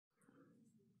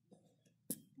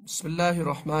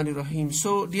Bismillahirrahmanirrahim.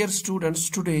 So, dear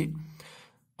students, today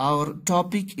our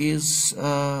topic is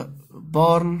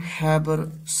Born-Haber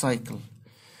cycle.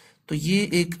 तो ये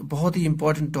एक बहुत ही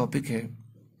इम्पोर्टेंट टॉपिक है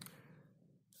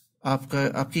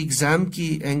आपके एग्जाम की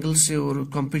एंगल से और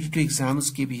कॉम्पिटिटिव एग्जाम्स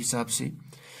के भी हिसाब से.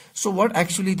 So what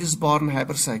actually this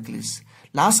Born-Haber cycle is?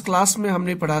 Last class में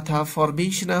हमने पढ़ा था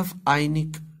फॉर्मेशन ऑफ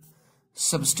आयनिक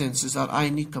सब्सटेंसेस और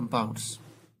आयनिक कंपाउंड्स.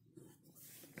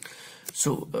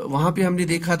 So वहां पे हमने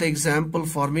देखा था example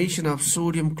formation of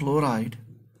sodium chloride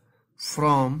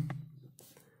from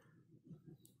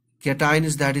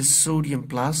cations that is sodium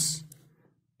plus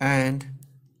and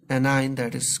anion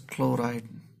that is chloride.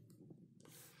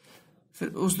 फिर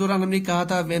उस दौरान हमने कहा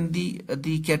था when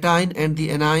the cation and the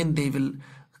anion they will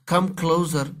come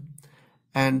closer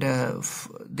and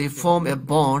they form a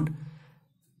bond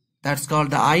that's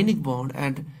called the ionic bond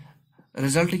and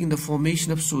resulting in the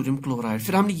formation of sodium chloride.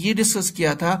 फिर हमने ये discuss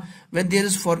किया था when there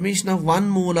is formation of 1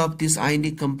 mole of this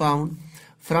ionic compound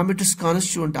from its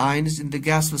constituent ions in the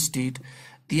gaseous state,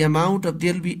 the amount of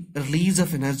there will be release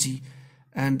of energy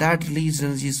and that release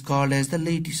energy is called as the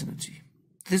lattice energy.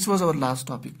 This was our last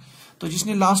topic. तो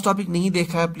जिसने last topic नहीं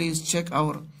देखा है please check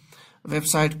our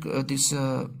website, this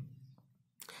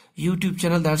YouTube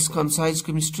channel that's Concise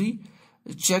Chemistry.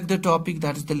 Check the topic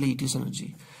that is the lattice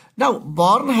energy. Now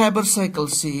Born-Haber cycle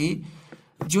से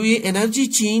जो ये energy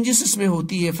changes इसमें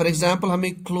होती है, फॉर एग्जांपल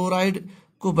हमें क्लोराइड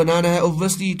को बनाना है,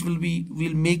 obviously it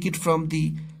will make it from the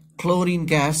chlorine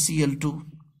gas Cl2.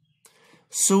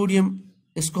 Sodium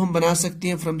इसको हम बना सकते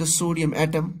हैं from the sodium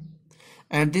atom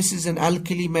and this is an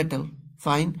alkali metal,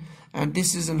 fine, and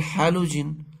this is an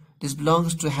halogen, this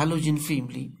belongs to halogen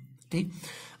family. ठीक,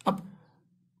 अब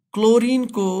chlorine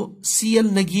को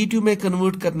Cl negative में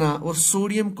convert करना और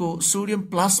सोडियम को सोडियम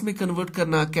प्लस में कन्वर्ट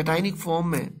करना कैटायनिक फॉर्म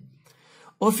में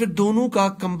और फिर दोनों का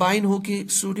कंबाइन होके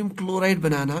sodium chloride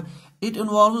banana, it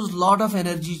involves lot of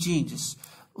energy changes.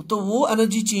 तो वो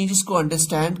एनर्जी चेंजेस को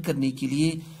अंडरस्टैंड करने के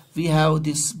लिए we have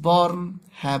this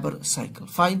Born-Haber cycle.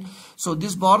 Fine. So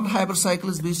this Born-Haber cycle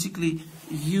is basically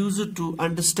used to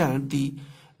understand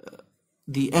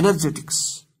the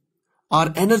energetics or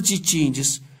energy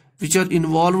changes which are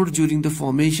involved during the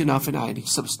formation of an ionic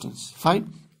substance. Fine.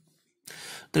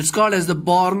 That's called as the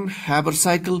Born-Haber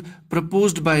cycle,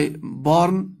 proposed by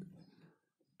Born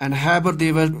and Haber.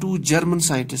 They were two German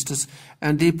scientists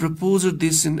and they proposed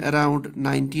this in around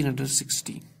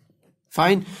 1916.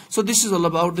 Fine. So this is all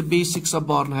about the basics of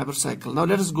Born-Haber cycle. Now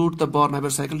let us go to the Born-Haber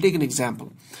cycle. Take an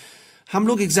example. हम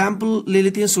लोग example ले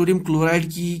लेते हैं sodium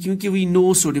chloride की, क्योंकि we know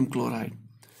sodium chloride.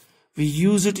 We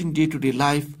use it in day-to-day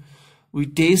life. We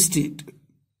taste it,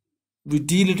 we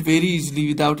deal it very easily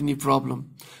without any problem.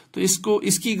 तो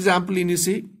इसकी example लेने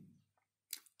से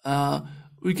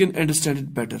we can understand it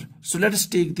better. So let us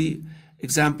take the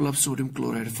example of sodium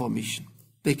chloride formation.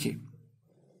 देखिए,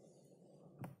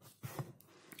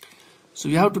 so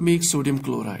we have to make sodium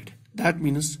chloride. That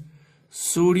means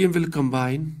sodium will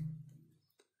combine.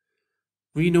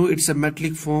 We know it's a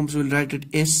metallic form, so we'll write it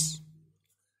S.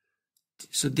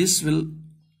 So this will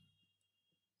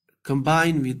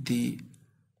combine with the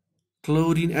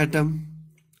chlorine atom.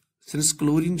 Since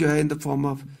chlorine जो है in the form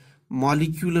of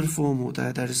molecular form होता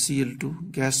है, that is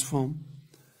Cl2 gas form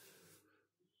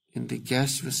in the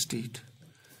gaseous state.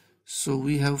 So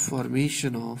we have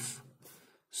formation of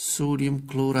sodium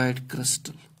chloride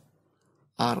crystal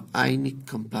or ionic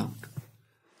compound.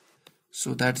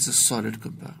 So that is a solid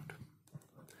compound.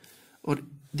 Or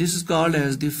this is called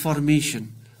as the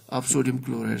formation of sodium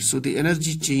chloride. So the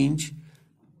energy change,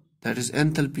 that is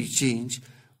enthalpy change,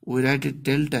 we write it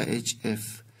delta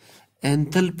HF,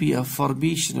 enthalpy of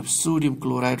formation of sodium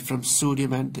chloride from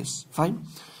sodium and this. Fine.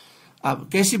 अब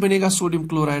कैसे बनेगा sodium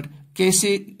chloride,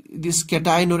 कैसे this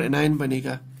cation or anion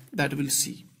बनेगा, that we'll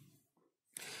see.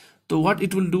 So what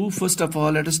it will do, first of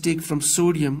all, let us take from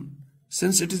sodium,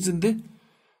 since it is in the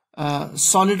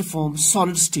solid form,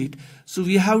 solid state, so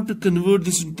we have to convert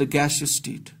this into the gaseous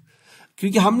state.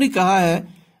 क्योंकि हमने कहा है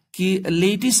कि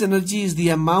lattice energy is the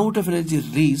amount of energy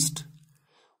released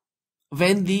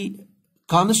when the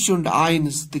constituent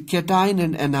ions, the cation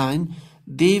and anion,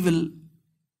 they will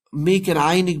make an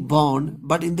ionic bond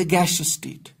but in the gaseous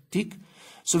state. ठीक?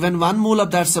 So when 1 mole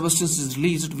of that substance is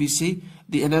released, we say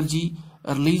the energy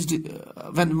released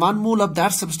when 1 mole of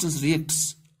that substance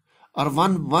reacts or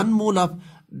one mole of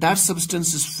that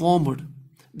substance is formed,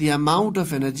 the amount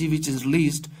of energy which is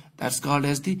released, that's called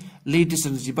as the lattice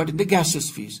energy, but in the gaseous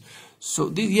phase. So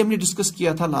ये हमने discuss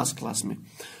किया था last class में.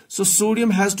 So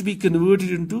sodium has to be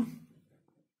converted into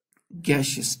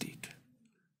gaseous state.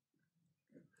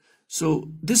 So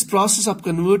this process of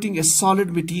converting a solid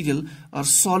material or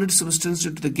solid substance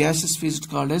into the gaseous phase is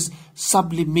called as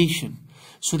sublimation.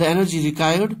 So the energy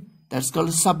required, that's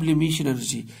called sublimation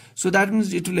energy. So that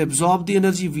means it will absorb the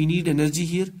energy. We need energy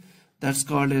here. That's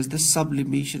called as the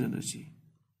sublimation energy.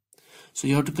 So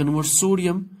you have to convert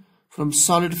sodium from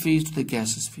solid phase to the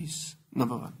gaseous phase.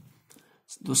 Number one.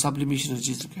 The sublimation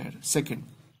energy is required. Second.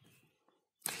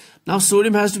 Now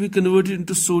sodium has to be converted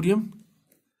into sodium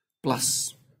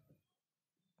plus.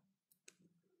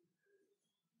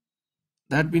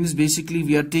 That means basically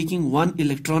we are taking one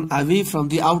electron away from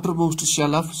the outermost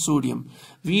shell of sodium.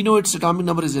 We know its atomic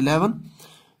number is 11.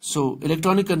 So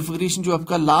electronic configuration जो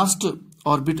आपका last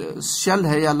orbit shell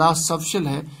है या last subshell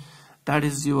है, that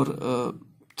is your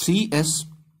 3s.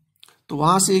 तो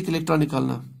वहां से एक electron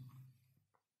निकालना.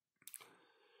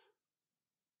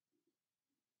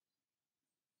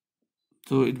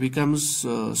 So it becomes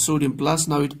sodium plus.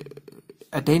 Now it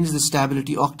attains the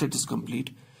stability. Octet is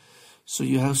complete. So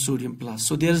you have sodium plus.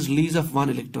 So there is release of one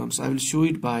electron. So I will show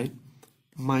it by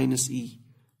minus E.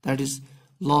 That is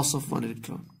loss of one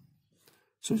electron.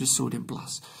 So it is sodium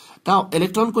plus. Now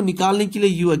electron को निकालने के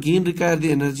लिए you again require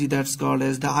the energy that's called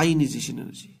as the ionization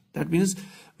energy. That means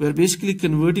we are basically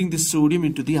converting this sodium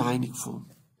into the ionic form.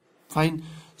 Fine.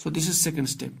 So this is second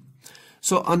step.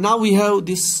 So now we have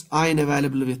this ion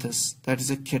available with us. That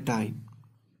is a cation.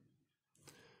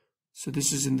 So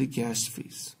this is in the gas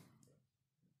phase.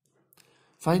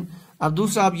 Fine. अब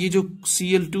दूसरा आप ये जो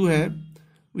Cl2 है,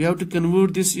 we have to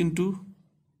convert this into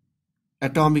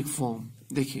atomic form.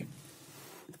 देखिए,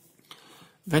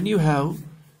 when you have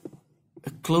a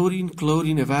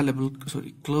chlorine available,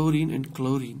 sorry, chlorine and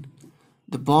chlorine,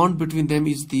 the bond between them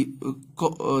is the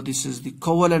this is the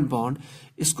covalent bond.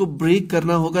 इसको break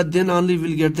करना होगा, then only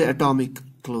we'll get the atomic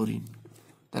chlorine.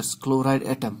 That's chloride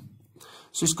atom.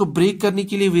 So इसको break करने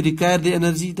के लिए we require the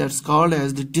energy that's called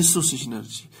as the dissociation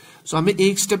energy. So हमें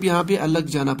एक step यहाँ पे अलग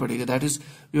जाना पड़ेगा. That is,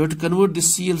 we have to convert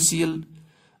this Cl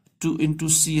into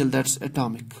Cl, that's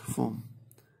atomic form.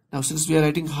 Now since we are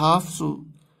writing half, so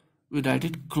we write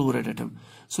it chloride atom.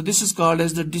 So this is called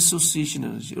as the dissociation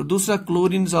energy. और दूसरा,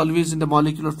 chlorine is always in the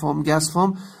molecular form, gas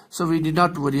form. So we did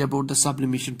not worry about the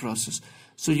sublimation process.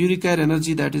 So you require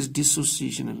energy, that is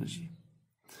dissociation energy.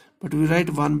 But we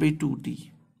write 1 by 2D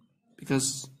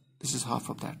because this is half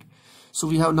of that. So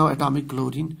we have now atomic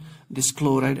chlorine, this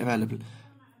chloride available.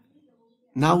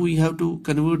 Now we have to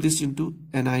convert this into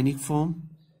an ionic form.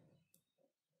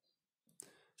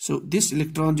 So this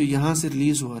electron जो यहाँ से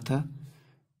release हुआ था,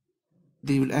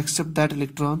 they will accept that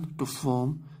electron to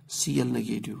form Cl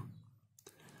negative.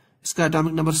 इसका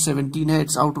atomic number 17 है.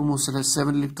 Its outermost shell has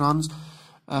 7 electrons.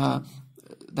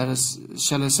 That is,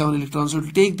 shell has 7 electrons. So it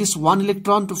will take this one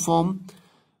electron to form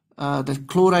the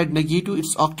chloride negative.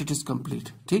 Its octet is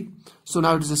complete. ठीक? So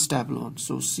now it is a stable bond.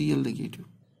 So Cl negative.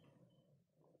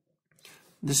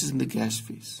 This is in the gas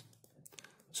phase.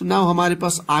 So now हमारे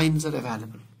पास ions are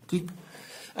available. ठीक?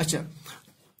 अच्छा,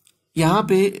 यहाँ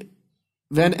पे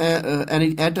when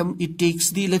an atom it takes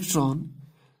the electron,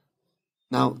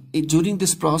 now during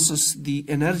this process the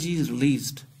energy is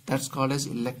released. That's called as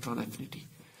electron affinity.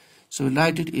 So we'll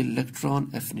write it electron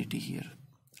affinity here.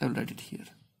 I will write it here.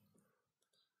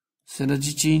 So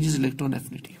energy change is electron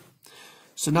affinity.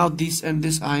 So now this and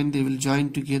this ion, they will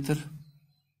join together.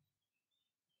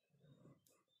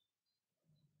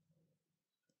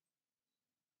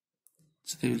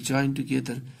 So they will join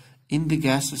together in the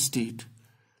gaseous state.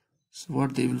 So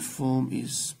what they will form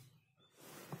is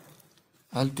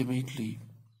ultimately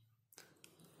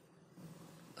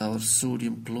our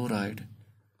sodium chloride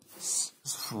is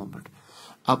formed.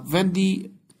 When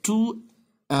the two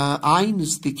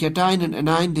ions, the cation and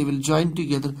anion, they will join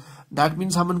together, that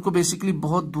means हम उनको basically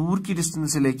बहुत दूर की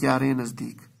distance से लेके आ रहे हैं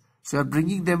नजदीक. So you are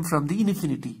bringing them from the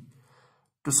infinity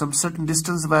to some certain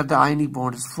distance where the ionic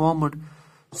bond is formed.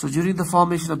 So during the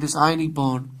formation of this ionic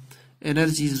bond,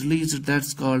 energy is released.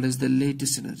 That's called as the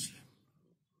lattice energy.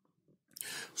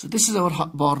 So this is our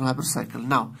Born-Haber cycle.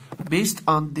 Now, based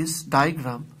on this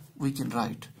diagram, we can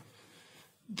write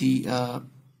the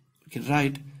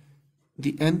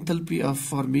enthalpy of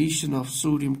formation of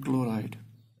sodium chloride.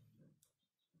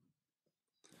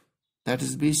 That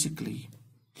is basically,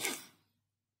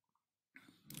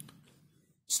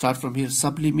 start from here,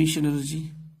 sublimation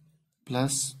energy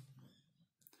plus,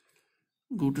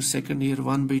 go to second here,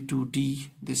 1 by 2D,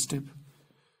 this step,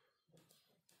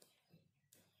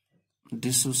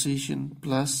 dissociation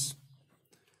plus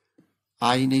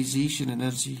ionization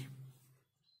energy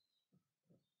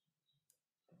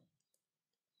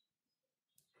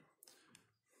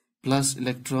plus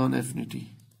electron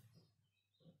affinity.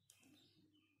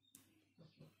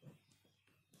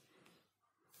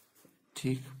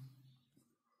 ठीक,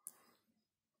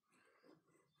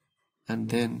 and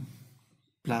then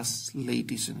plus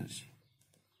lattice energy.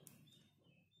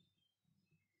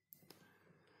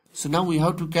 So now we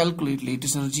have to calculate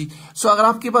lattice energy. So अगर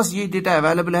आपके पास ये data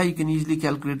available है, you can easily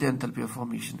calculate the enthalpy of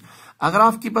formation. अगर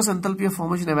आपके पास enthalpy of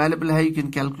formation available है, you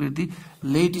can calculate the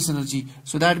lattice energy.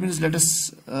 So that means let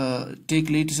us take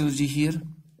lattice energy here,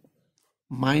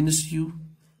 minus u,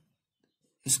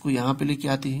 इसको यहाँ पे लेके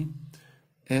आते हैं,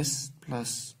 s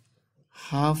plus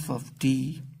half of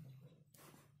d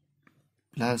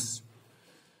plus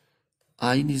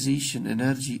ionization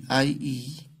energy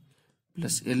IE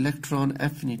plus electron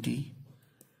affinity,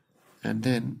 and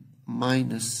then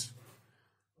minus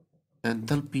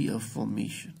enthalpy of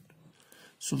formation.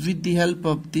 So with the help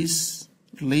of this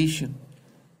relation,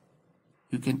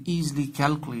 you can easily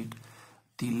calculate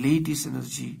the lattice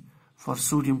energy for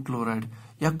sodium chloride.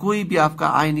 या कोई भी आपका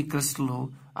ionic crystal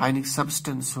हो, ionic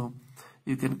substance हो,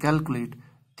 you can calculate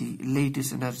the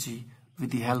lattice energy with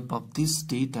the help of this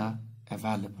data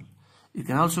available. You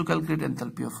can also calculate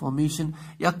enthalpy of formation,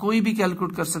 या कोई भी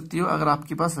calculate कर सकती हो अगर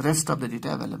आपके पास rest of the data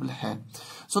available है.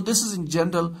 So this is in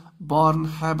general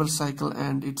Born-Haber cycle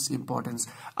and its importance.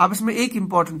 अब इसमें एक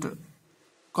important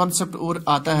concept और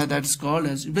आता है, that is called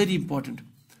as very important,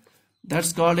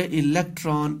 that's called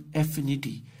electron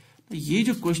affinity. ये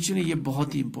जो question है ये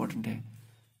बहुत ही important है,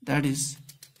 that is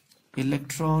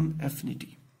electron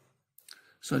affinity.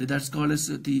 Sorry, that's called as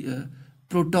the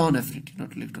proton affinity,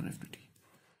 not electron affinity.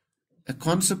 A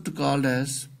concept called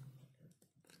as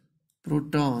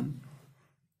proton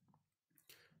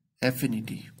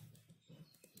affinity.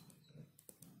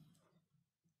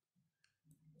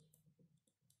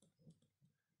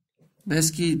 मैं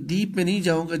इसकी deep में नहीं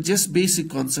जाऊंगा, just basic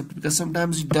concept because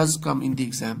sometimes it does come in the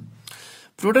exam.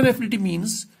 Proton affinity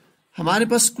means हमारे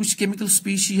पास कुछ chemical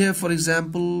species है, for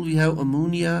example we have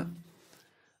ammonia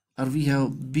or we have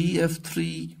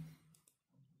BF3.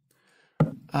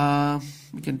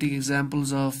 We can take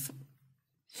examples of,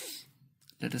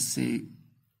 let us say,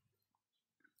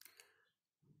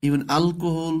 even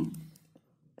alcohol.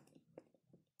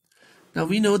 Now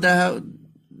we know that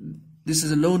this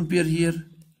is a lone pair here,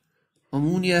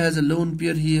 ammonia has a lone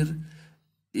pair here,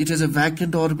 it has a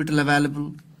vacant orbital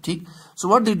available. ठीक? So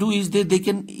what they do is they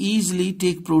can easily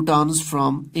take protons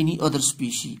from any other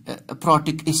species, a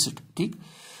protic acid. ठीक?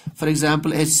 For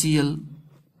example HCl.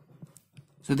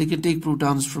 So they can take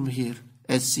protons from here,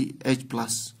 H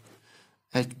plus.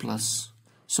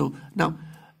 So now,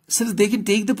 since they can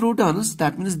take the protons,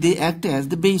 that means they act as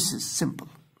the bases. Simple.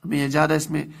 मैं ज़्यादा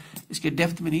इसके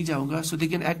depth में नहीं जाऊँगा. So they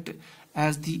can act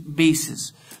as the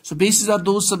bases. So bases are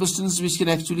those substances which can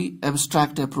actually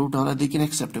abstract a proton and they can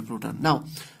accept a proton. Now,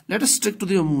 let us stick to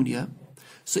the ammonia.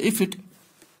 So if it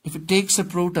takes a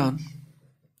proton,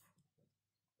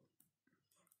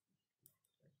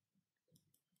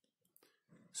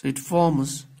 so it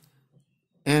forms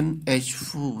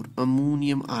NH4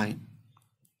 ammonium ion.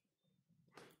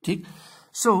 ठीक?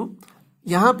 So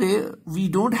यहाँ पे we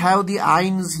don't have the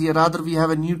ions here, rather we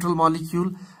have a neutral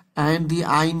molecule and the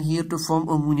ion here to form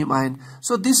ammonium ion.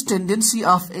 So this tendency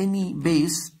of any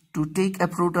base to take a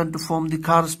proton to form the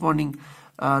corresponding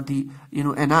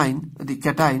anion, the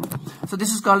cation. So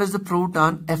this is called as the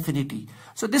proton affinity.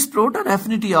 So this proton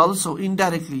affinity also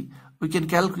indirectly we can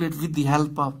calculate with the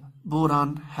help of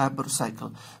Born-Haber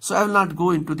cycle. So I will not go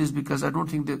into this because I don't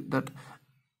think that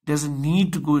doesn't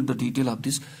need to go into the detail of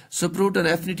this. So proton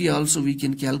affinity also we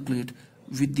can calculate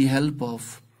with the help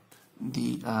of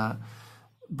the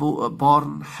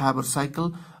Born-Haber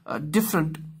cycle.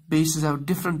 Different bases have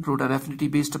different proton affinity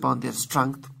based upon their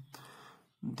strength,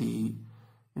 the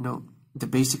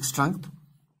basic strength.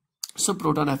 So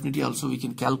proton affinity also we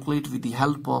can calculate with the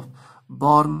help of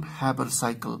Born-Haber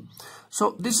cycle.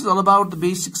 So this is all about the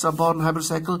basics of Born-Haber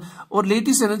cycle. और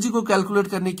lattice energy को calculate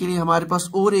करने के लिए हमारे पास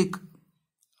और एक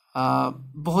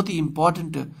बहुत ही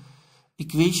important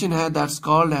equation है, that's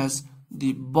called as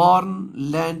the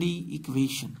Born-Landy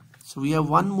equation. So we have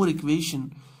one more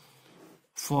equation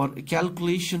for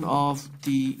calculation of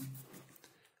the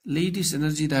lattice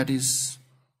energy, that is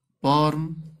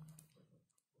Born-Landy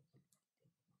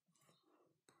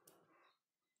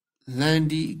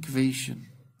equation.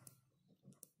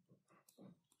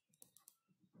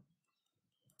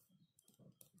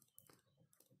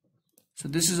 So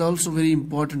this is also very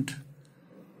important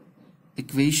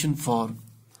equation for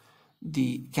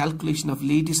the calculation of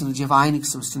lattice energy of ionic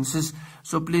substances.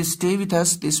 So please stay with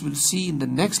us. This we'll see in the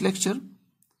next lecture.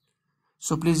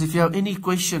 So please, if you have any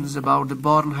questions about the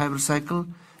Born-Haber cycle,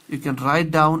 you can write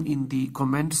down in the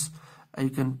comments. You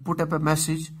can put up a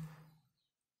message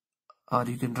or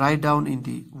you can write down in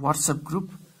the WhatsApp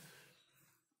group.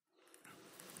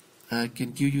 I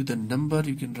can give you the number.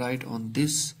 You can write on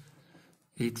this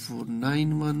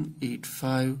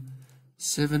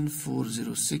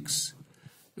 8491857406.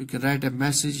 You can write a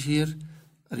message here,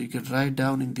 or you can write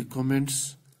down in the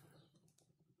comments.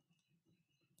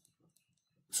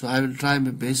 So I will try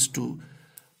my best to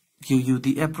give you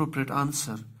the appropriate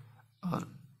answer.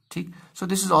 So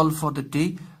this is all for the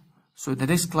day. So in the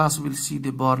next class we will see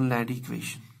the Born-Haber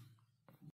equation.